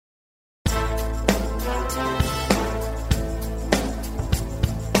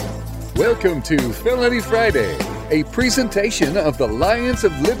Welcome to Felony Friday, a presentation of the Lions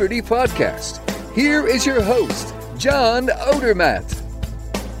of Liberty podcast. Here is your host, John Odermatt.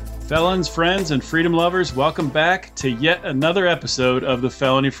 Felons, friends, and freedom lovers, welcome back to yet another episode of the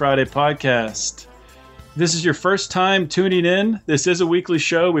Felony Friday podcast. This is your first time tuning in. This is a weekly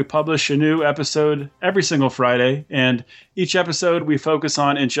show. We publish a new episode every single Friday, and each episode we focus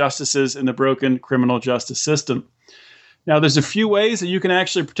on injustices in the broken criminal justice system. Now, there's a few ways that you can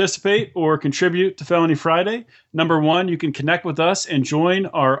actually participate or contribute to Felony Friday. Number one, you can connect with us and join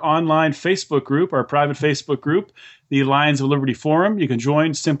our online Facebook group, our private Facebook group, the Lions of Liberty Forum. You can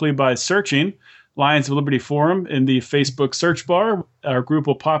join simply by searching Lions of Liberty Forum in the Facebook search bar. Our group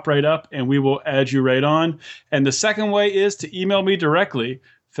will pop right up and we will add you right on. And the second way is to email me directly,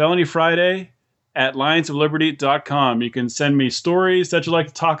 felonyfriday@lionsofliberty.com. You can send me stories that you'd like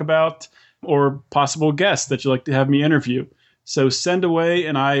to talk about, or possible guests that you'd like to have me interview. So send away,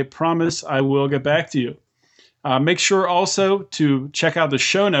 and I promise I will get back to you. Make sure also to check out the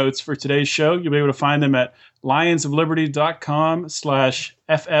show notes for today's show. You'll be able to find them at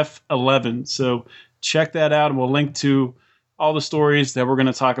lionsofliberty.com/FF11. So check that out, and we'll link to all the stories that we're going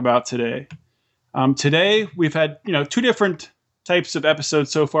to talk about today. Today, we've had two different types of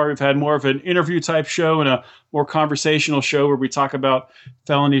episodes so far. We've had more of an interview type show and a more conversational show where we talk about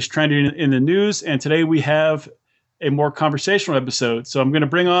felonies trending in the news. And today we have a more conversational episode. So I'm going to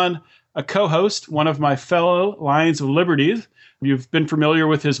bring on a co-host, one of my fellow Lions of Liberty. You've been familiar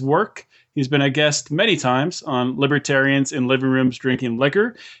with his work. He's been a guest many times on Libertarians in Living Rooms Drinking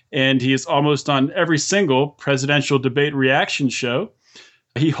Liquor, and he is almost on every single presidential debate reaction show.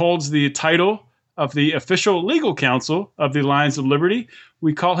 He holds the title of the official legal counsel of the Lions of Liberty.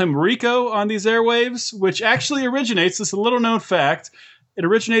 We call him Rico on these airwaves, which actually originates, this is a little known fact, it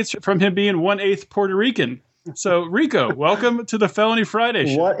originates from him being 1/8 Puerto Rican. So Rico, welcome to the Felony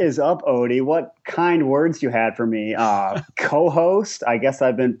Friday show. What is up, Odie? What kind words you had for me. Co-host, I guess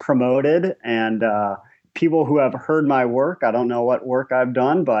I've been promoted, and people who have heard my work, I don't know what work I've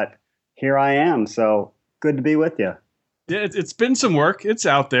done, but here I am. So good to be with you. Yeah, it's been some work. It's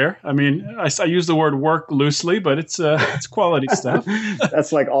out there. I mean, I use the word work loosely, but it's quality stuff.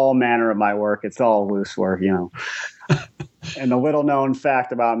 That's like all manner of my work. It's all loose work, And the little known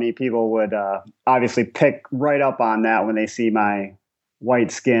fact about me, people would obviously pick right up on that when they see my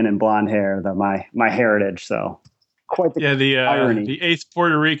white skin and blonde hair, my heritage. So quite the irony. The 8th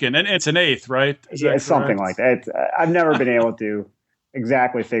Puerto Rican, and it's an 8th, right? Yeah, it's something like that. I've never been able to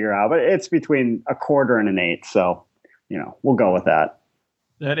exactly figure out, but it's between a quarter and an 8th. So we'll go with that.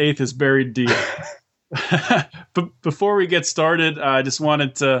 That 8th is buried deep. But before we get started, I just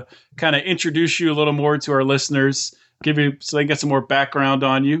wanted to kind of introduce you a little more to our listeners, so they can get some more background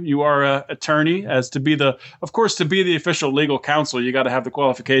on you. You are an attorney. To be the official legal counsel, you got to have the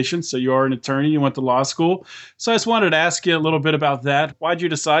qualifications. So you are an attorney. You went to law school. So I just wanted to ask you a little bit about that. Why'd you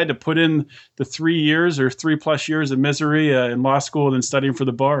decide to put in the 3 years or 3+ years of misery in law school and then studying for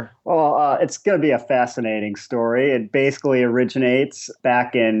the bar? Well, it's going to be a fascinating story. It basically originates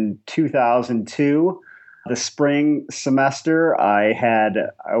back in 2002. The spring semester, I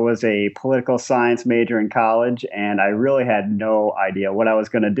was a political science major in college, and I really had no idea what I was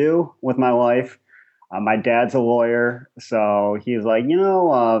going to do with my life. My dad's a lawyer, so he's like,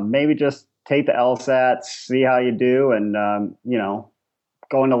 maybe just take the LSAT, see how you do, and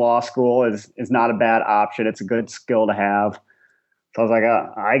going to law school is not a bad option. It's a good skill to have. So I was like,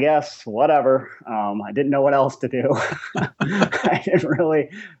 I guess, whatever. I didn't know what else to do. I didn't really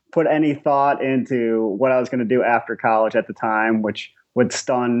put any thought into what I was going to do after college at the time, which would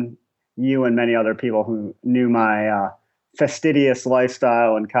stun you and many other people who knew my fastidious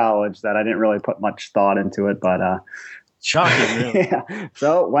lifestyle in college, that I didn't really put much thought into it. But shocking, really. Yeah.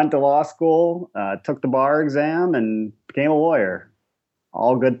 So went to law school, took the bar exam, and became a lawyer.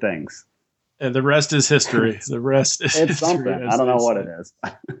 All good things. And the rest is history. It's something. I don't know what it is.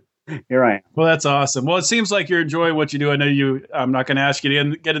 You're right. Well, that's awesome. Well, it seems like you're enjoying what you do. I know I'm not going to ask you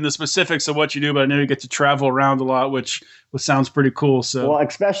to get into the specifics of what you do, but I know you get to travel around a lot, which sounds pretty cool. So, well,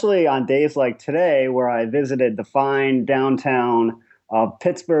 especially on days like today, where I visited the fine downtown of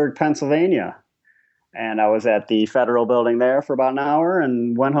Pittsburgh, Pennsylvania. And I was at the Federal Building there for about an hour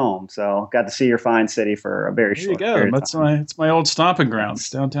and went home. So got to see your fine city for a very short period of time. It's my old stomping grounds,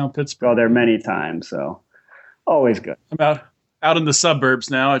 downtown Pittsburgh. Go there many times, so always good. I'm out in the suburbs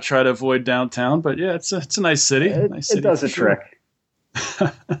now. I try to avoid downtown, but yeah, it's a nice city. It does a trick.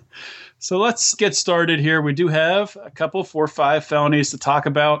 So let's get started here. We do have a couple, 4 or 5 felonies to talk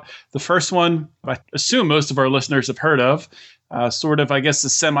about. The first one, I assume most of our listeners have heard of, sort of, I guess, a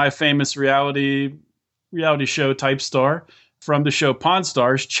semi-famous reality show type star from the show Pawn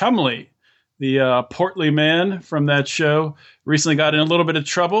Stars, Chumlee. the portly man from that show, recently got in a little bit of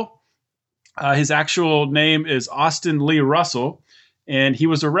trouble. His actual name is Austin Lee Russell, and he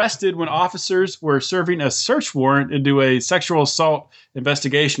was arrested when officers were serving a search warrant into a sexual assault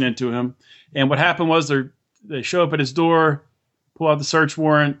investigation into him. And what happened was they show up at his door, pull out the search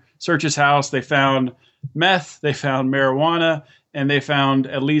warrant, search his house. They found meth, they found marijuana, and they found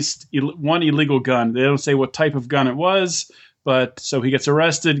at least one illegal gun. They don't say what type of gun it was, but so he gets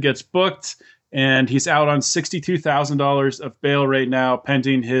arrested, gets booked, and he's out on $62,000 of bail right now,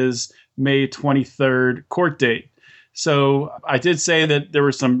 pending his May 23rd court date. So I did say that there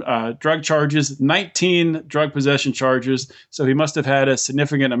were some drug charges, 19 drug possession charges. So he must have had a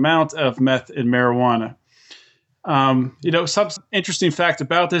significant amount of meth and marijuana. Some interesting fact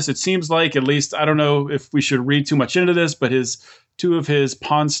about this, it seems like, at least, I don't know if we should read too much into this, but two of his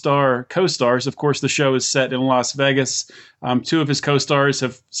Pawn Star co-stars, of course, the show is set in Las Vegas. Two of his co-stars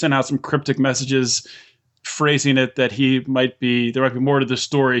have sent out some cryptic messages phrasing it that there might be more to the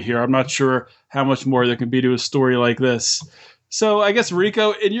story here. I'm not sure how much more there can be to a story like this. So I guess,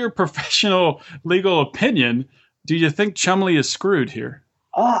 Rico, in your professional legal opinion, do you think Chumlee is screwed here?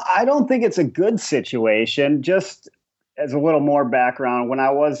 I don't think it's a good situation. Just as a little more background, when I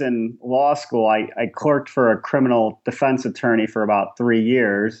was in law school, I clerked for a criminal defense attorney for about 3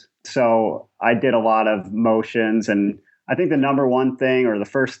 years. So I did a lot of motions. And I think the number one thing, or the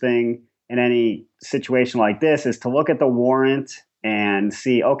first thing in any situation like this, is to look at the warrant and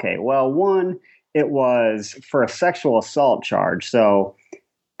see, okay, well, one, it was for a sexual assault charge. So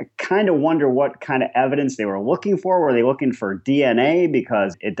I kind of wonder what kind of evidence they were looking for. Were they looking for DNA?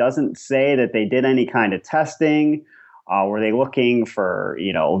 Because it doesn't say that they did any kind of testing. Were they looking for,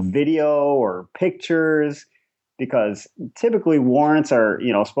 video or pictures? Because typically warrants are,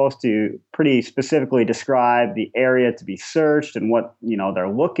 supposed to pretty specifically describe the area to be searched and what, they're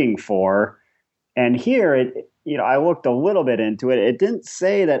looking for. And here, I looked a little bit into it. It didn't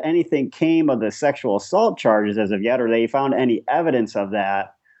say that anything came of the sexual assault charges as of yet, or they found any evidence of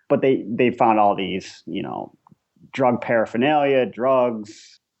that. But they found all these, drug paraphernalia,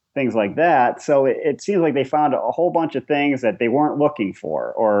 drugs, things like that. So it seems like they found a whole bunch of things that they weren't looking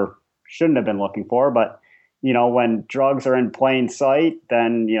for or shouldn't have been looking for. But, when drugs are in plain sight,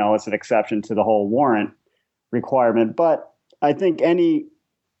 then, it's an exception to the whole warrant requirement. But I think any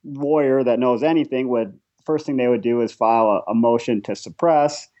lawyer that knows anything first thing they would do is file a motion to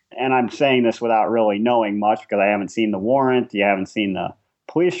suppress. And I'm saying this without really knowing much because I haven't seen the warrant. You haven't seen the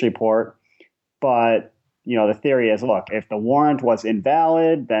police report. But, the theory is, look, if the warrant was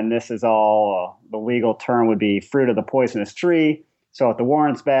invalid, then this is all, the legal term would be fruit of the poisonous tree. So if the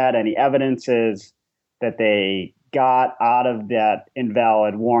warrant's bad, any evidence is that they got out of that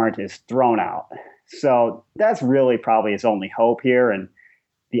invalid warrant is thrown out. So that's really probably his only hope here. And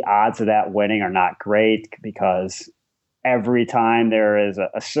the odds of that winning are not great because every time there is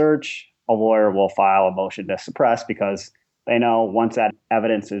a search, a lawyer will file a motion to suppress because they know once that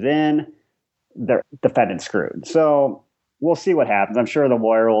evidence is in, the defendant's screwed. So we'll see what happens. I'm sure the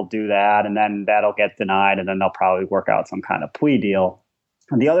lawyer will do that, and then that'll get denied, and then they'll probably work out some kind of plea deal.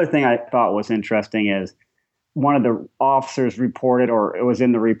 And the other thing I thought was interesting is one of the officers reported, or it was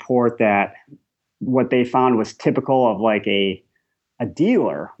in the report, that what they found was typical of like a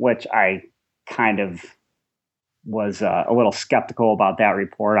dealer, which I kind of was a little skeptical about that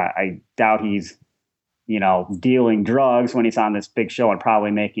report. I doubt he's, dealing drugs when he's on this big show and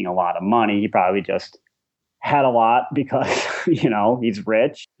probably making a lot of money. He probably just had a lot because, he's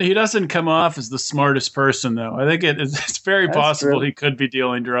rich. He doesn't come off as the smartest person, though. I think it's very possible he could be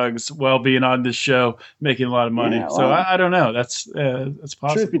dealing drugs while being on this show, making a lot of money. Yeah, well, so I don't know. That's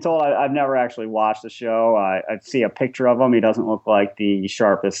possible. Truth be told, I've never actually watched the show. I see a picture of him. He doesn't look like the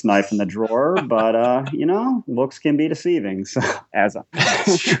sharpest knife in the drawer, but, looks can be deceiving. So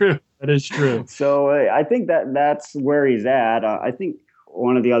That's true. That is true. So I think that's where he's at. I think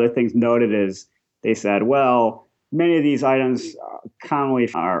one of the other things noted is they said, well, many of these items commonly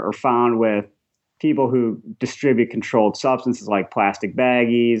are found with people who distribute controlled substances like plastic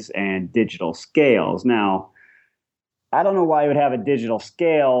baggies and digital scales. Now, I don't know why he would have a digital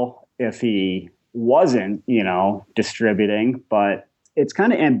scale if he wasn't, distributing, but it's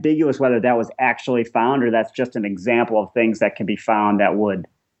kind of ambiguous whether that was actually found or that's just an example of things that can be found that would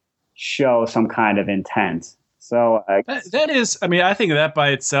show some kind of intent. So that is, I think that by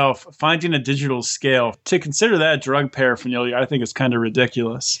itself, finding a digital scale, to consider that drug paraphernalia, I think is kind of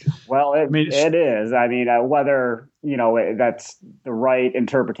ridiculous. Well, it is. Whether, that's the right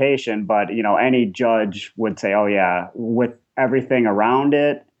interpretation, but, any judge would say, oh, yeah, with everything around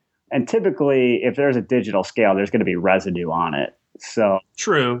it. And typically, if there's a digital scale, there's going to be residue on it. So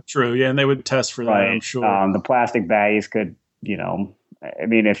true. Yeah, and they would test for that, right. I'm sure. The plastic baggies could, I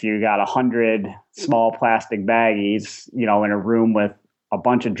mean, if you got 100 small plastic baggies, in a room with a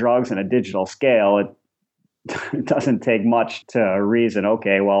bunch of drugs and a digital scale, it doesn't take much to reason,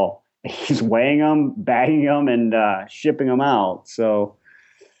 okay, well, he's weighing them, bagging them, and shipping them out. So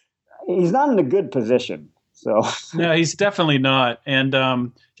he's not in a good position. So no, he's definitely not.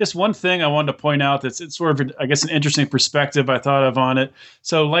 And just one thing I wanted to point out that's it's sort of, I guess, an interesting perspective I thought of on it.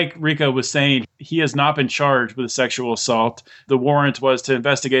 So like Rico was saying, he has not been charged with a sexual assault. The warrant was to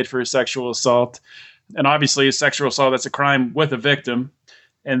investigate for a sexual assault. And obviously a sexual assault, that's a crime with a victim.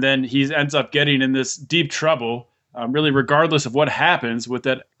 And then he ends up getting in this deep trouble, really regardless of what happens with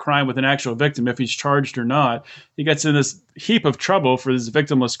that crime with an actual victim, if he's charged or not. He gets in this heap of trouble for this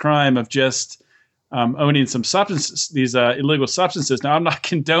victimless crime of just owning some substances, these illegal substances. Now, I'm not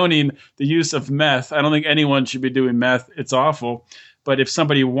condoning the use of meth. I don't think anyone should be doing meth. It's awful. But if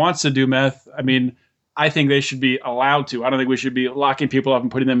somebody wants to do meth, I mean, I think they should be allowed to. I don't think we should be locking people up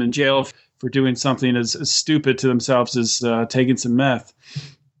and putting them in jail for doing something as stupid to themselves as taking some meth.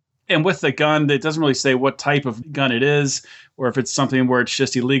 And with the gun, it doesn't really say what type of gun it is, or if it's something where it's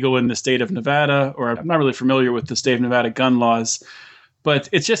just illegal in the state of Nevada, or I'm not really familiar with the state of Nevada gun laws. But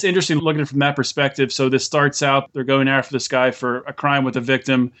it's just interesting looking from that perspective. So this starts out, they're going after this guy for a crime with a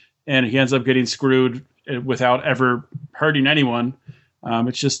victim, and he ends up getting screwed without ever hurting anyone.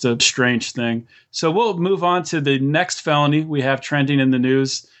 It's just a strange thing. So we'll move on to the next felony we have trending in the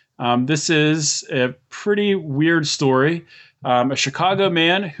news. This is a pretty weird story. A Chicago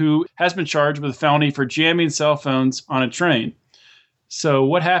man who has been charged with a felony for jamming cell phones on a train. So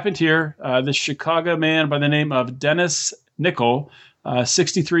what happened here? This Chicago man by the name of Dennis Nickel, a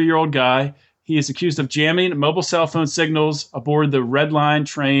 63-year-old guy, he is accused of jamming mobile cell phone signals aboard the Red Line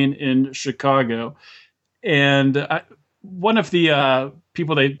train in Chicago. And one of the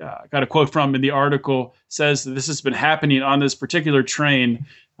people they got a quote from in the article says that this has been happening on this particular train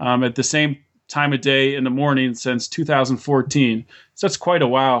at the same time of day in the morning since 2014. So that's quite a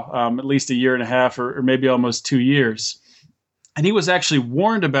while, at least a year and a half or maybe almost 2 years. And he was actually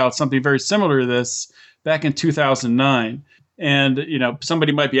warned about something very similar to this back in 2009. And,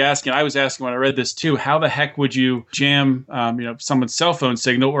 somebody might be asking, I was asking when I read this too, how the heck would you jam, someone's cell phone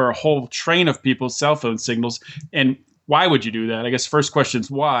signal or a whole train of people's cell phone signals? And why would you do that? I guess first question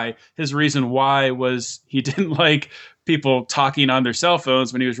is why. His reason why was he didn't like people talking on their cell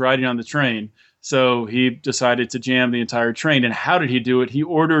phones when he was riding on the train. So he decided to jam the entire train. And how did he do it? He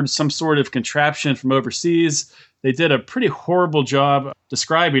ordered some sort of contraption from overseas. They did a pretty horrible job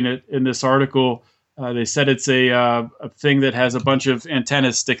describing it in this article. They said it's a thing that has a bunch of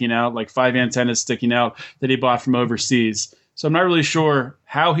antennas sticking out, like 5 antennas sticking out that he bought from overseas. So I'm not really sure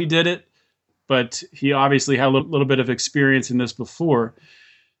how he did it, but he obviously had a little bit of experience in this before.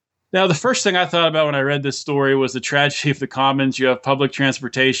 Now, the first thing I thought about when I read this story was the tragedy of the commons. You have public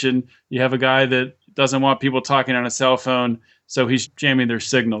transportation. You have a guy that doesn't want people talking on a cell phone, so he's jamming their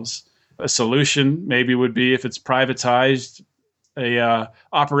signals. A solution maybe would be if it's privatized, a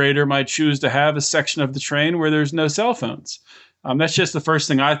operator might choose to have a section of the train where there's no cell phones. That's just the first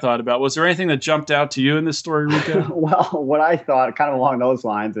thing I thought about. Was there anything that jumped out to you in this story, Rico? Well, what I thought kind of along those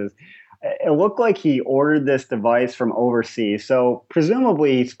lines is it looked like he ordered this device from overseas. So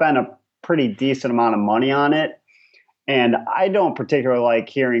presumably he spent a pretty decent amount of money on it. And I don't particularly like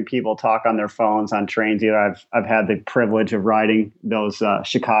hearing people talk on their phones on trains either. I've had the privilege of riding those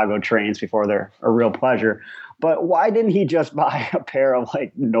Chicago trains before. They're a real pleasure. But why didn't he just buy a pair of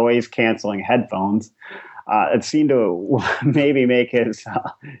noise canceling headphones? It seemed to maybe make his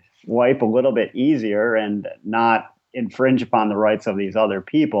wipe a little bit easier and not infringe upon the rights of these other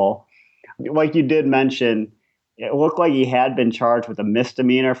people. Like you did mention, it looked like he had been charged with a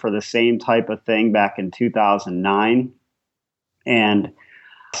misdemeanor for the same type of thing back in 2009. And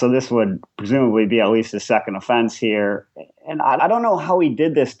so this would presumably be at least a second offense here. And I don't know how he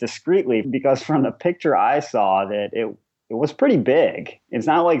did this discreetly, because from the picture I saw that it was pretty big. It's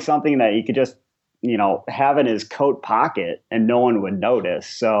not like something that he could just, have in his coat pocket and no one would notice.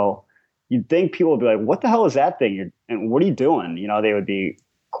 So you'd think people would be like, what the hell is that thing? And what are you doing? They would be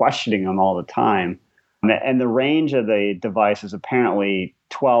questioning him all the time. And the range of the device is apparently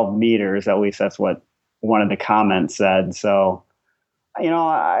 12 meters. At least that's what one of the comments said. So,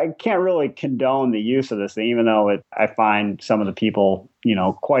 I can't really condone the use of this thing, even though I find some of the people,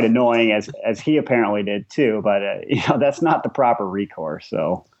 quite annoying as he apparently did too. But, that's not the proper recourse.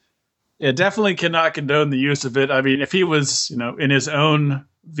 So. Yeah, definitely cannot condone the use of it. I mean, if he was, in his own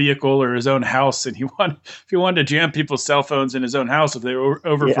vehicle or his own house and if he wanted to jam people's cell phones in his own house if they were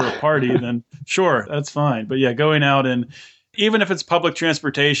over for a party, then sure, that's fine. But yeah, going out and Even if it's public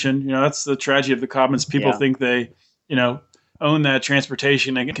transportation, that's the tragedy of the commons. People think they, own that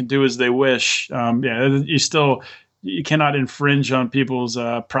transportation and can do as they wish. You cannot infringe on people's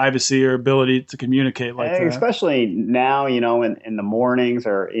privacy or ability to communicate like that. Especially now, in the mornings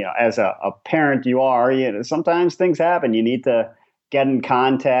or, as a parent sometimes things happen. You need to get in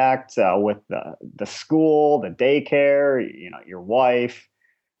contact with the school, the daycare, your wife.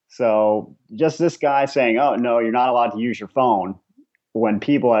 So just this guy saying, oh, no, you're not allowed to use your phone when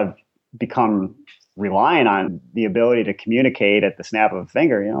people have become reliant on the ability to communicate at the snap of a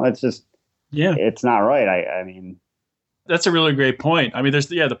finger, it's just, it's not right. I mean, that's a really great point. I mean, there's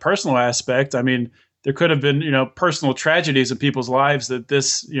the personal aspect. I mean, there could have been, personal tragedies in people's lives that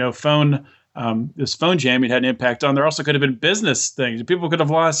this, phone jamming had an impact on. There also could have been business things. People could have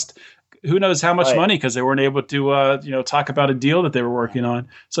lost who knows how much money because they weren't able to, talk about a deal that they were working on.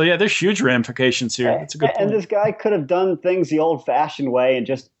 So there's huge ramifications here. That's a good point. And this guy could have done things the old-fashioned way and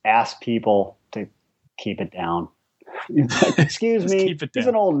just asked people to keep it down. Excuse me, he's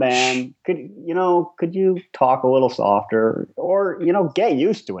an old man. Could you talk a little softer, or get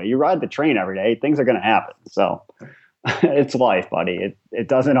used to it? You ride the train every day; things are going to happen. So it's life, buddy. It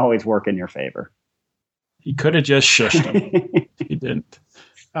doesn't always work in your favor. He could have just shushed him. He didn't.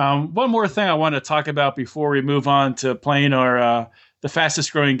 One more thing I want to talk about before we move on to playing our the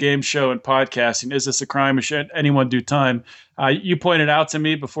fastest growing game show in podcasting. Is this a crime, or should anyone do time? You pointed out to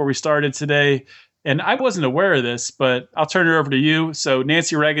me before we started today. And I wasn't aware of this, but I'll turn it over to you. So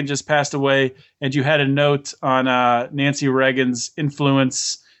Nancy Reagan just passed away, and you had a note on Nancy Reagan's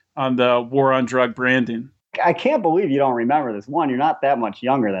influence on the war on drug branding. I can't believe you don't remember this. One, you're not that much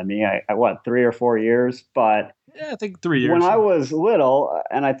younger than me. I 3 or 4 years? But I think 3 years. When I was little,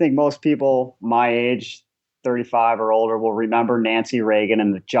 and I think most people my age, 35 or older, will remember Nancy Reagan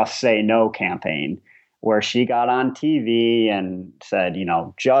and the Just Say No campaign, where she got on TV and said,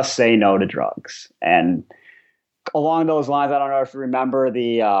 just say no to drugs. And along those lines, I don't know if you remember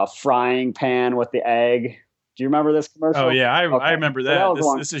the frying pan with the egg. Do you remember this commercial? Oh, yeah, I remember that.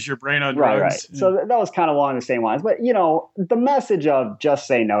 So this is your brain on drugs. Right. Yeah. So that was kind of along the same lines. But, the message of just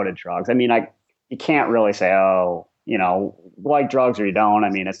say no to drugs. I mean, you can't really say, like drugs or you don't. I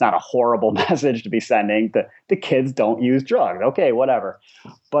mean, it's not a horrible message to be sending. The kids don't use drugs. Okay, whatever.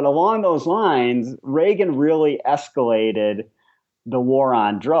 But along those lines, Reagan really escalated the war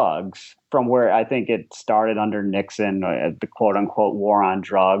on drugs from where I think it started under Nixon, the quote unquote war on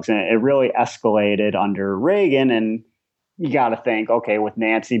drugs. And it really escalated under Reagan. And you got to think, okay, with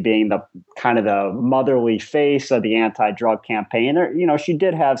Nancy being the kind of the motherly face of the anti-drug campaign, she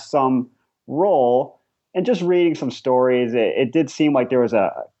did have some role. And just reading some stories, it did seem like there was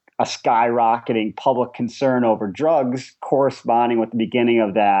a skyrocketing public concern over drugs corresponding with the beginning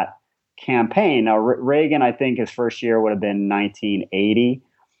of that campaign. Now, Reagan, I think his first year would have been 1980.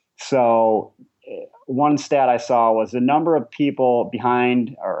 So one stat I saw was the number of people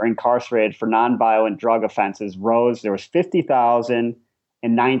behind or incarcerated for nonviolent drug offenses rose. There was 50,000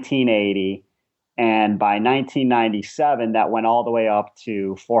 in 1980. And by 1997, that went all the way up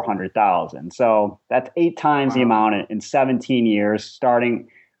to 400,000. So that's 8 times the amount in 17 years, starting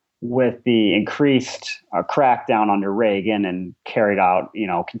with the increased crackdown under Reagan and carried out,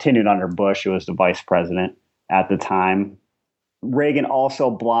 continued under Bush, who was the vice president at the time. Reagan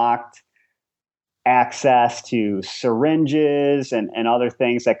also blocked access to syringes and other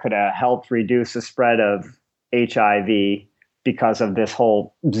things that could have helped reduce the spread of HIV because of this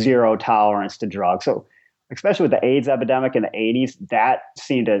whole zero tolerance to drugs. So especially with the AIDS epidemic in the 80s, that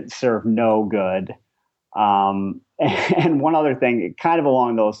seemed to serve no good. And one other thing, kind of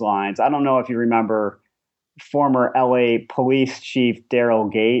along those lines, I don't know if you remember former LA police chief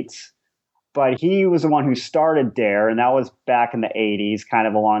Daryl Gates, but he was the one who started DARE, and that was back in the 80s, kind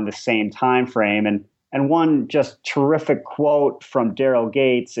of along the same time frame. And one just terrific quote from Daryl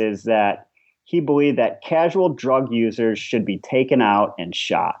Gates is that he believed that casual drug users should be taken out and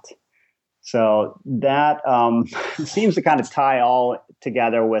shot. So that seems to kind of tie all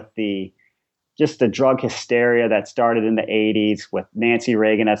together with the drug hysteria that started in the 80s with Nancy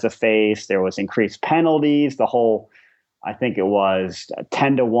Reagan as the face. There was increased penalties. The whole, I think it was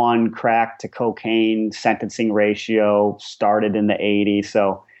 10-to-1 crack to cocaine sentencing ratio started in the 80s.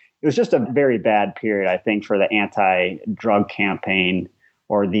 So it was just a very bad period, I think, for the anti-drug campaign,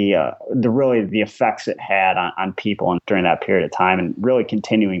 or the effects it had on people during that period of time, and really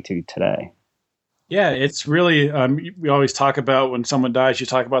continuing to today. Yeah, it's really, we always talk about when someone dies, you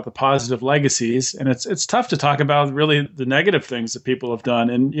talk about the positive legacies, and it's tough to talk about really the negative things that people have done.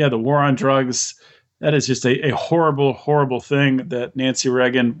 And yeah, the war on drugs, That is just a horrible, horrible thing that Nancy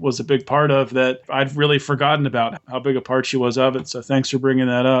Reagan was a big part of that I'd really forgotten about how big a part she was of it. So thanks for bringing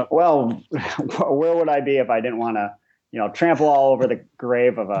that up. Well, where would I be if I didn't want to, trample all over the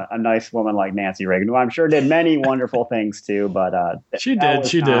grave of a nice woman like Nancy Reagan, who I'm sure did many wonderful things too, but she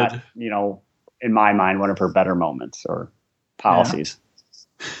did. In my mind, one of her better moments or policies.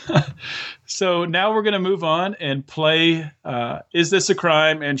 Yeah. So now we're going to move on and play Is This a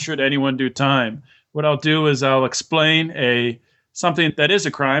Crime and Should Anyone Do Time? What I'll do is I'll explain something that is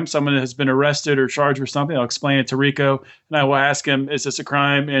a crime. Someone has been arrested or charged with something. I'll explain it to Rico, and I will ask him, is this a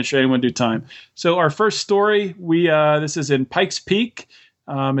crime and should anyone do time? So our first story, this is in Pikes Peak.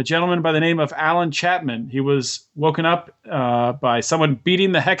 A gentleman by the name of Alan Chapman. He was woken up by someone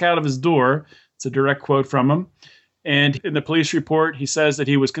beating the heck out of his door. It's a direct quote from him. And in the police report, he says that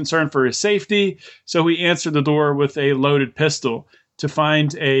he was concerned for his safety, so he answered the door with a loaded pistol to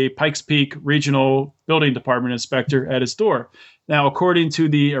find a Pikes Peak Regional Building Department inspector at his door. Now, according to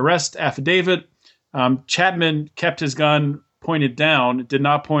the arrest affidavit, Chapman kept his gun pointed down, did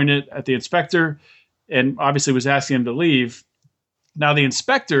not point it at the inspector, and obviously was asking him to leave. Now, the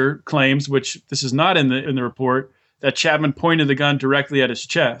inspector claims, which this is not in the report, that Chapman pointed the gun directly at his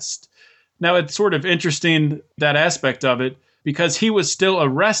chest. Now, it's sort of interesting, that aspect of it, because he was still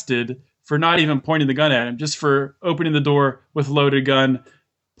arrested for not even pointing the gun at him, just for opening the door with a loaded gun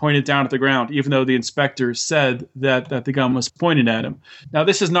pointed down at the ground, even though the inspector said that the gun was pointed at him. Now,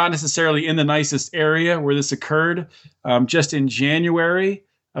 this is not necessarily in the nicest area where this occurred. Just in January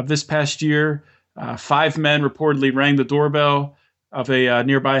of this past year, 5 men reportedly rang the doorbell of a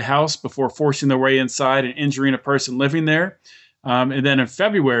nearby house before forcing their way inside and injuring a person living there. And then in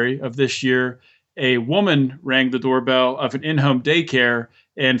February of this year, a woman rang the doorbell of an in-home daycare,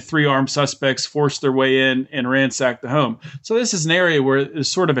 and 3 armed suspects forced their way in and ransacked the home. So this is an area where there's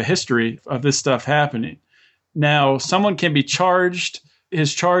sort of a history of this stuff happening. Now, someone can be charged.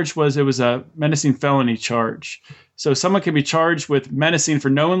 His charge was a menacing felony charge. So someone can be charged with menacing for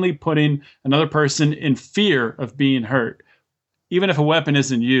knowingly putting another person in fear of being hurt, even if a weapon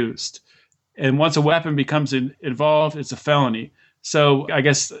isn't used. And once a weapon becomes involved, it's a felony. So I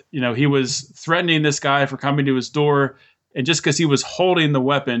guess, he was threatening this guy for coming to his door, and just because he was holding the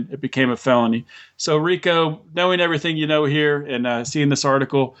weapon, it became a felony. So Rico, knowing everything you know here and seeing this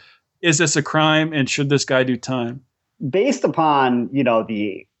article, is this a crime and should this guy do time? Based upon,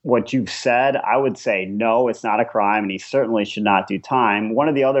 what you've said, I would say no, it's not a crime, and he certainly should not do time. One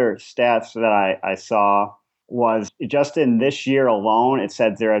of the other stats that I saw was just in this year alone, it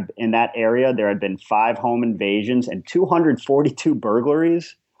said in that area, there had been 5 home invasions and 242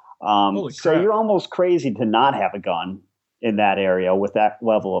 burglaries. So you're almost crazy to not have a gun in that area with that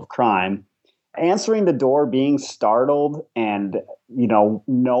level of crime. Answering the door, being startled, and,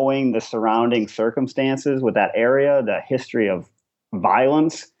 knowing the surrounding circumstances with that area, the history of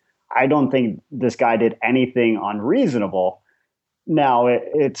violence, I don't think this guy did anything unreasonable. Now,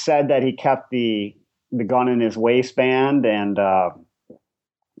 it said that he kept the gun in his waistband and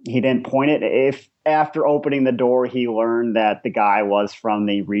he didn't point it. If after opening the door, he learned that the guy was from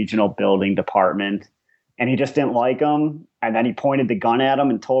the regional building department and he just didn't like him, and then he pointed the gun at him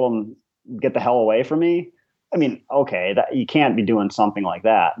and told him, get the hell away from me. I mean, okay, you can't be doing something like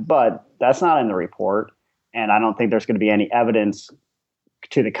that, but that's not in the report. And I don't think there's going to be any evidence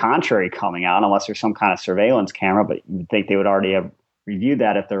to the contrary coming out unless there's some kind of surveillance camera, but you'd think they would already have reviewed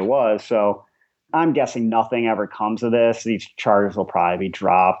that if there was. So I'm guessing nothing ever comes of this. These charges will probably be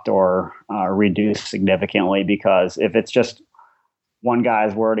dropped or reduced significantly, because if it's just one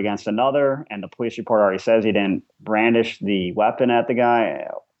guy's word against another and the police report already says he didn't brandish the weapon at the guy,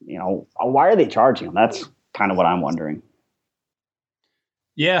 why are they charging him? That's kind of what I'm wondering.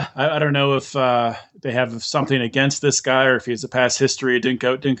 Yeah, I don't know if they have something against this guy or if he has a past history. It didn't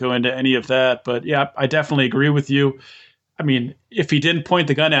go into any of that. But yeah, I definitely agree with you. I mean, if he didn't point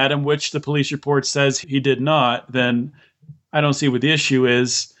the gun at him, which the police report says he did not, then I don't see what the issue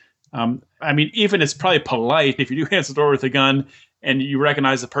is. Even it's probably polite if you do answer the door with a gun and you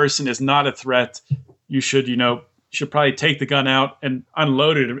recognize the person is not a threat, you should probably take the gun out and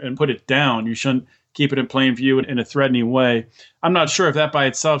unload it and put it down. You shouldn't keep it in plain view in a threatening way. I'm not sure if that by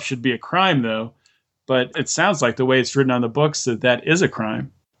itself should be a crime, though, but it sounds like the way it's written on the books that is a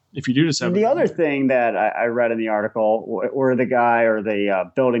crime. If you do just have the other thing that I read in the article where the guy or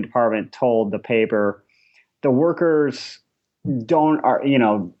the building department told the paper, the workers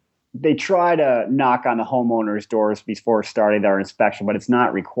they try to knock on the homeowners' doors before starting their inspection, but it's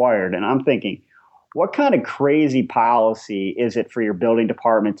not required. And I'm thinking, what kind of crazy policy is it for your building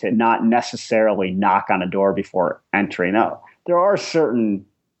department to not necessarily knock on a door before entering? Now, there are certain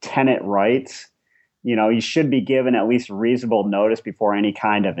tenant rights You should be given at least reasonable notice before any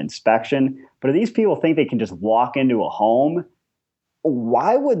kind of inspection. But if these people think they can just walk into a home,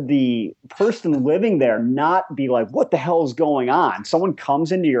 why would the person living there not be like, what the hell is going on? Someone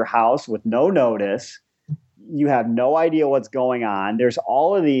comes into your house with no notice. You have no idea what's going on. There's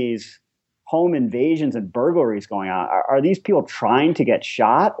all of these home invasions and burglaries going on. Are these people trying to get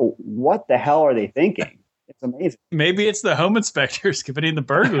shot? What the hell are they thinking? It's amazing. Maybe it's the home inspectors committing the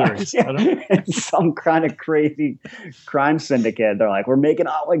burglaries. It's some kind of crazy crime syndicate. They're like, we're making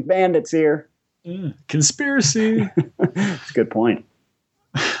out like bandits here. Conspiracy. That's a good point.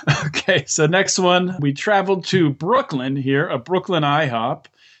 Okay, so next one, we traveled to Brooklyn here, a Brooklyn IHOP.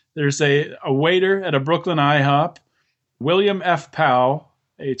 There's a waiter at a Brooklyn IHOP, William F. Powell,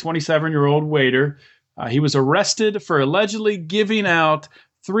 a 27-year-old waiter. He was arrested for allegedly giving out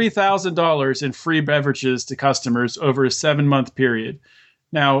 $3,000 in free beverages to customers over a 7-month period.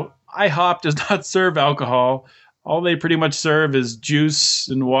 Now, IHOP does not serve alcohol. All they pretty much serve is juice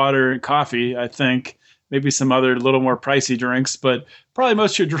and water and coffee, I think. Maybe some other little more pricey drinks, but probably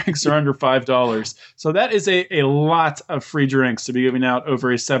most of your drinks are under $5. So that is a lot of free drinks to be giving out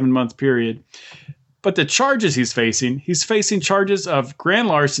over a 7-month period. But the charges he's facing charges of grand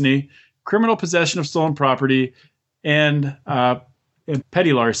larceny, criminal possession of stolen property, and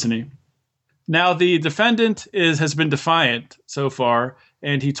petty larceny. Now, the defendant has been defiant so far,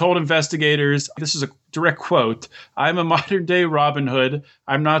 and he told investigators, this is a direct quote, "I'm a modern-day Robin Hood.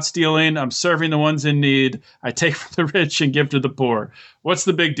 I'm not stealing. I'm serving the ones in need. I take from the rich and give to the poor. What's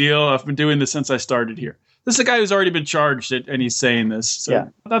the big deal? I've been doing this since I started here." This is a guy who's already been charged, and he's saying this.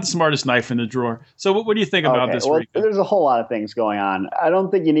 So not the smartest knife in the drawer. So what do you think about this, Well, Rico? there's a whole lot of things going on. I don't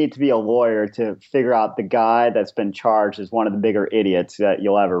think you need to be a lawyer to figure out the guy that's been charged is one of the bigger idiots that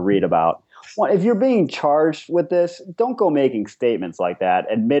you'll ever read about. Well, if you're being charged with this, don't go making statements like that,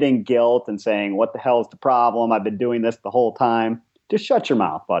 admitting guilt and saying, what the hell is the problem? I've been doing this the whole time. Just shut your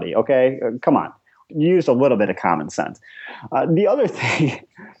mouth, buddy, okay? Come on. Use a little bit of common sense. The other thing,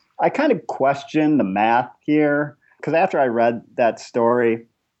 I kind of question the math here, because after I read that story,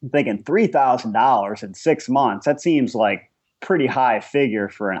 I'm thinking $3,000 in 6 months, that seems like pretty high figure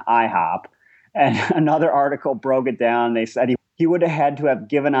for an IHOP. And another article broke it down. They said he would have had to have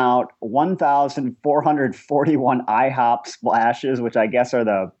given out 1,441 IHOP splashes, which I guess are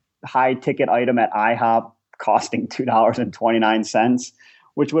the high ticket item at IHOP, costing $2.29,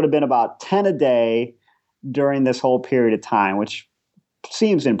 which would have been about 10 a day during this whole period of time, which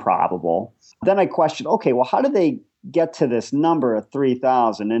seems improbable. Then I questioned, okay, well, how did they get to this number of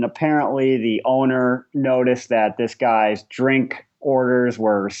 3,000? And apparently the owner noticed that this guy's drink orders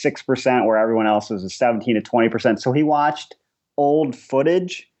were 6%, where everyone else's was 17 to 20%. So he watched old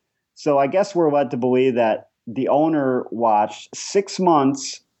footage. So I guess we're led to believe that the owner watched 6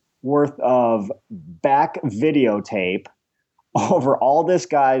 months worth of back videotape over all this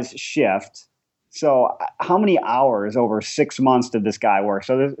guy's shift. So how many hours over 6 months did this guy work?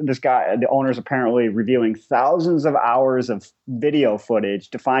 So this guy, the owner's apparently reviewing thousands of hours of video footage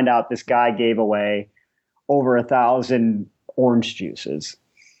to find out this guy gave away over 1,000 orange juices,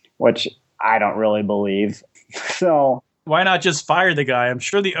 which I don't really believe. So why not just fire the guy? I'm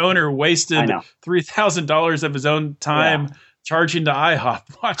sure the owner wasted $3,000 of his own time charging to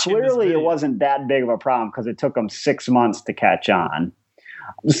IHOP watching this Clearly, video. it wasn't that big of a problem because it took him 6 months to catch on.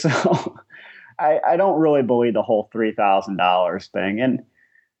 So I don't really believe the whole $3,000 thing. And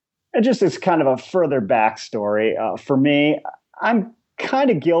it just is kind of a further backstory. For me, I'm kind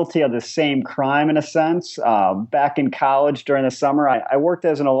of guilty of the same crime in a sense. Back in college during the summer, I worked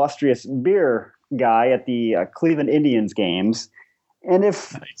as an illustrious beer guy at the Cleveland Indians games. And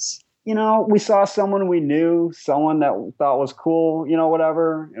if, we saw someone we knew, someone that thought was cool,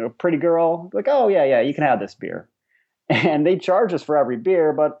 whatever, pretty girl, like, oh, yeah, you can have this beer. And they charge us for every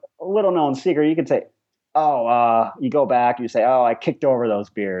beer, but a little known secret, you could say, you go back, you say, I kicked over those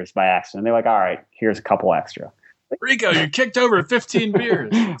beers by accident. They're like, all right, here's a couple extra. Rico, you kicked over 15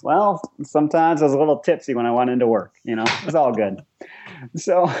 beers. Well, sometimes I was a little tipsy when I went into work, it's all good.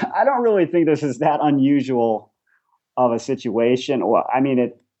 So I don't really think this is that unusual of a situation. Well, I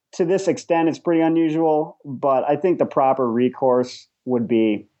mean, to this extent, it's pretty unusual, but I think the proper recourse would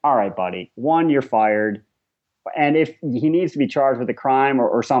be, all right, buddy, 1, you're fired. And if he needs to be charged with a crime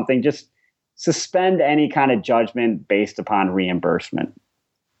or something, just suspend any kind of judgment based upon reimbursement.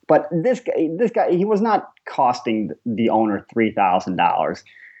 But this guy, he was not costing the owner $3,000.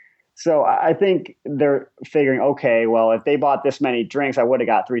 So I think they're figuring, okay, well, if they bought this many drinks, I would have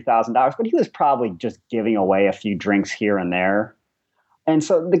got $3,000. But he was probably just giving away a few drinks here and there. And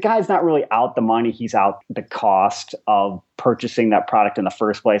so the guy's not really out the money. He's out the cost of purchasing that product in the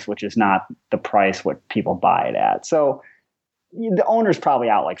first place, which is not the price what people buy it at. So the owner's probably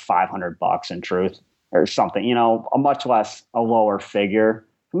out like $500 in truth or something, a much less a lower figure.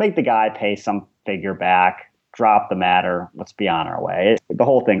 Make the guy pay some figure back, drop the matter. Let's be on our way. The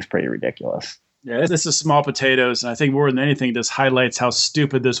whole thing's pretty ridiculous. Yeah, this is small potatoes. And I think more than anything, this highlights how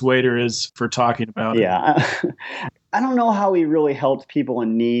stupid this waiter is for talking about it. Yeah. I don't know how he really helped people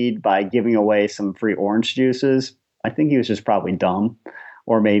in need by giving away some free orange juices. I think he was just probably dumb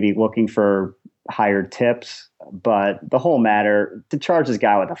or maybe looking for higher tips. But the whole matter, to charge this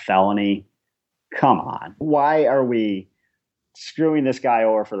guy with a felony, come on. Why are we screwing this guy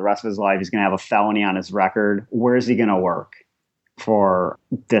over for the rest of his life? He's going to have a felony on his record. Where is he going to work for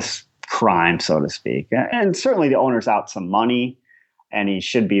this crime, so to speak? And certainly the owner's out some money and he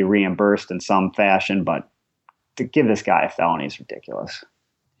should be reimbursed in some fashion, but to give this guy a felony is ridiculous.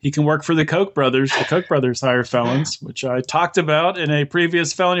 He can work for the Koch brothers. The Koch brothers hire felons, which I talked about in a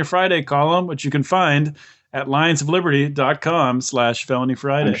previous Felony Friday column, which you can find at lionsofliberty.com/Felony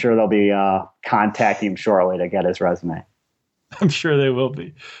Friday. I'm sure they'll be contacting him shortly to get his resume. I'm sure they will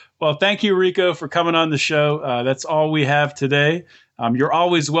be. Well, thank you, Rico, for coming on the show. That's all we have today. You're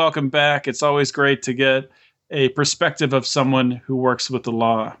always welcome back. It's always great to get a perspective of someone who works with the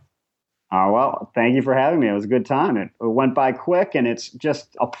law. Well, thank you for having me. It was a good time. It went by quick, and it's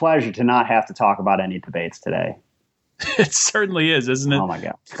just a pleasure to not have to talk about any debates today. It certainly is, isn't it? Oh, my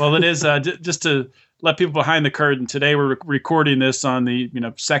God. Well, it is. Just to let people behind the curtain, today we're recording this on the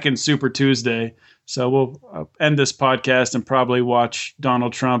second Super Tuesday. So we'll end this podcast and probably watch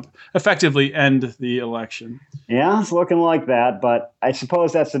Donald Trump effectively end the election. Yeah, it's looking like that, but I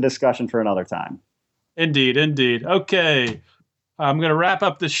suppose that's a discussion for another time. Indeed. Okay. I'm going to wrap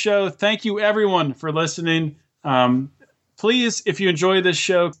up the show. Thank you, everyone, for listening. Please, if you enjoy this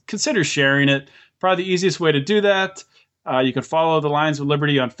show, consider sharing it. Probably the easiest way to do that. You can follow the Lions of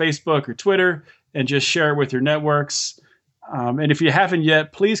Liberty on Facebook or Twitter and just share it with your networks. And if you haven't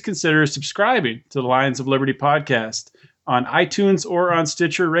yet, please consider subscribing to the Lions of Liberty podcast on iTunes or on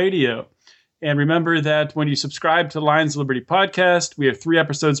Stitcher Radio. And remember that when you subscribe to the Lions of Liberty podcast, we have 3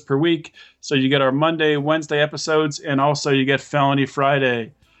 episodes per week. So you get our Monday, Wednesday episodes, and also you get Felony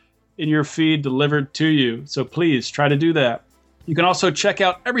Friday in your feed delivered to you. So please try to do that. You can also check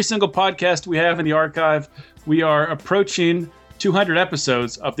out every single podcast we have in the archive. We are approaching 200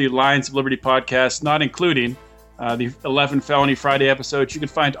 episodes of the Lions of Liberty podcast, not including the 11 Felony Friday episodes. You can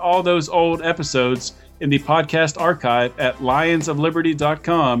find all those old episodes in the podcast archive at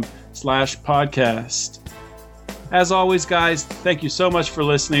lionsofliberty.com/podcast. As always, guys, thank you so much for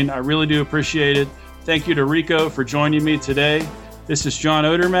listening. I really do appreciate it. Thank you to Rico for joining me today. This is John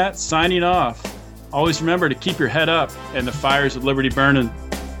Odermatt signing off. Always remember to keep your head up and the fires of liberty burning.